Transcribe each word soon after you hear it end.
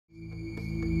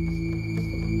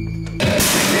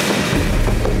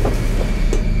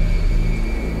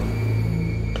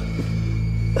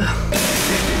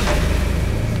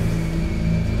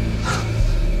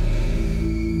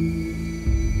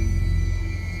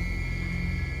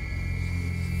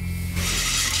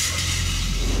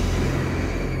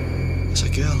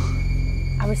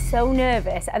so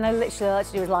nervous, and I literally all I had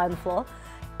to do was lie on the floor.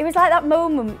 It was like that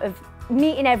moment of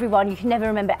meeting everyone. You can never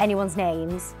remember anyone's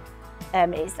names.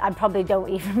 I probably don't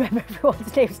even remember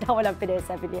everyone's names now when I've been here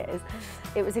 7 years.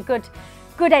 It was a good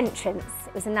entrance.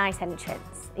 It was a nice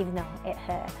entrance, even though it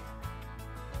hurt.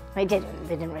 It didn't.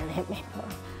 They didn't really hit me. But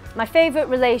my favourite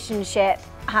relationship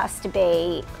has to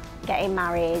be getting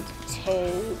married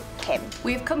to Kim.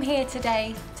 We've come here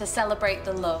today to celebrate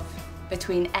the love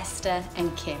between Esther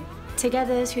and Kim.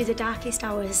 Together through the darkest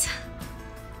hours,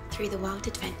 through the wild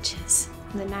adventures,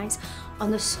 and the nights on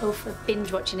the sofa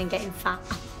binge watching and getting fat.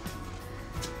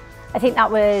 I think that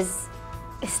was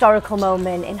a historical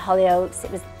moment in Hollyoaks.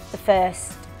 It was the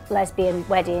first lesbian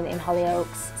wedding in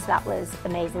Hollyoaks, so that was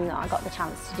amazing that I got the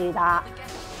chance to do that.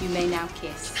 You may now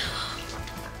kiss.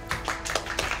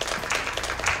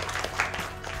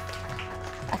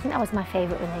 I think that was my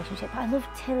favourite relationship, but I loved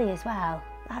Tilly as well.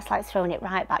 That's like throwing it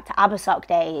right back to Abersock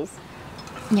days.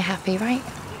 You're happy, right?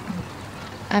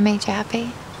 I made you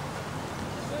happy?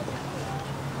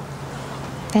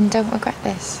 Then don't regret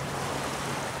this.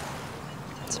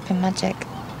 It's been magic.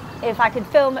 If I could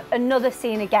film another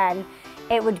scene again,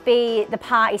 it would be the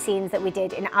party scenes that we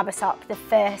did in Abersock the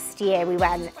first year we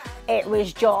went. It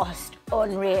was just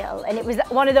unreal. And it was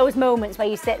one of those moments where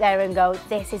you sit there and go,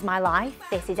 this is my life,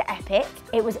 this is epic.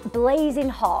 It was blazing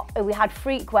hot, and we had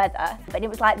freak weather, but it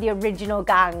was like the original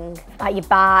gang, like your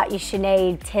Bart, your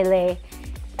Sinead, Tilly,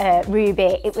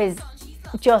 Ruby. It was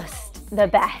just the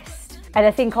best. And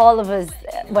I think all of us,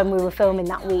 when we were filming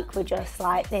that week, were just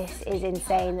like, this is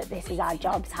insane that this is our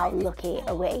jobs, how lucky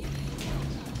are we?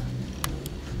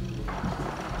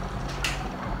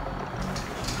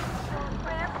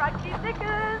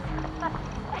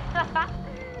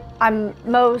 I'm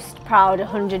most proud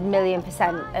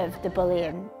 100,000,000% of the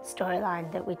bullying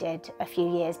storyline that we did a few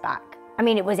years back. I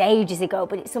mean, it was ages ago,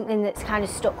 but it's something that's kind of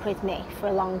stuck with me for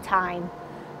a long time.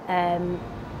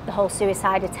 The whole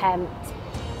suicide attempt.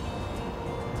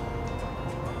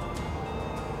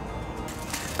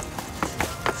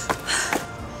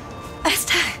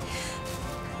 Esther,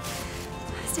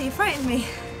 you frightened me.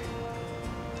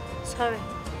 Sorry.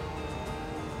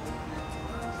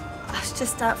 I was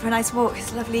just out for a nice walk.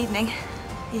 It's a lovely evening.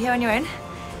 You here on your own?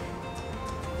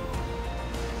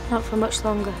 Not for much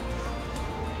longer.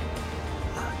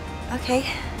 Okay.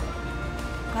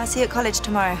 Well, I'll see you at college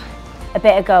tomorrow. A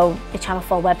bit ago, the Channel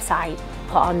 4 website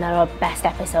put on their best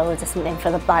episodes or something for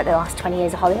the last 20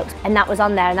 years of Hollyoaks, and that was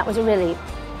on there, and that was a really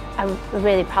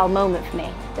proud moment for me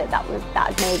that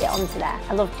had made it onto there.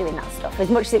 I loved doing that stuff. As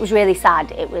much as it was really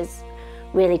sad, it was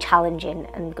really challenging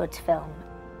and good to film.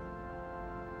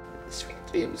 Sweet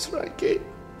dreams, Frankie.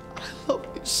 I love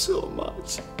you so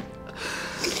much.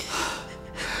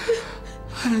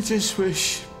 And I just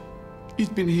wish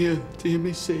you'd been here to hear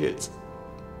me say it.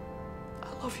 I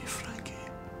love you, Frankie.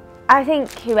 I think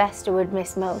who Esther would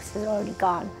miss most has already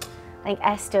gone. I think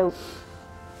Esther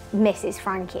misses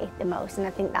Frankie the most, and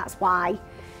I think that's why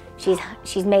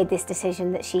she's made this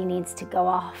decision that she needs to go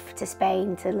off to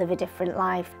Spain to live a different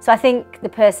life. So I think the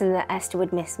person that Esther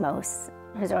would miss most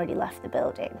has already left the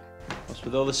building. What's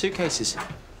with all the suitcases?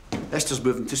 Esther's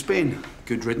moving to Spain.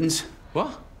 Good riddance.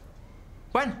 What?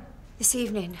 When? This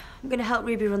evening, I'm going to help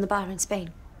Ruby run the bar in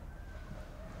Spain.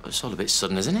 It's all a bit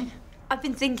sudden, isn't it? I've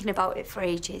been thinking about it for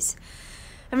ages.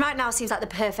 And right now seems like the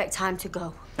perfect time to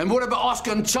go. And what about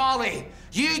Oscar and Charlie?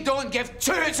 You don't give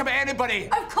two hoots about anybody.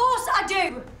 Of course I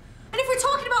do. And if we're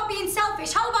talking about being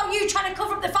selfish, how about you trying to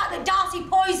cover up the fact that Darcy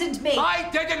poisoned me? I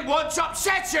didn't want to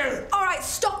upset you. All right,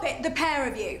 stop it, the pair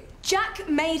of you. Jack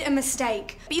made a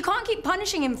mistake, but you can't keep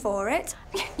punishing him for it.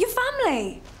 You're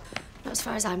family. Not as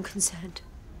far as I'm concerned.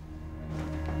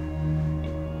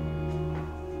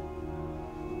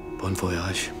 Bon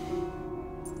voyage.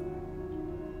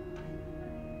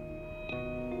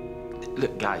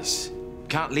 Look, guys,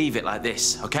 can't leave it like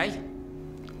this, okay?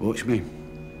 Watch me.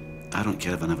 I don't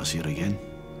care if I never see her again.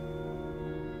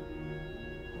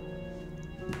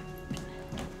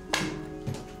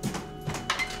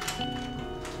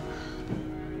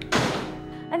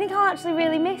 I think I'll actually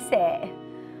really miss it.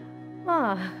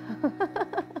 Oh.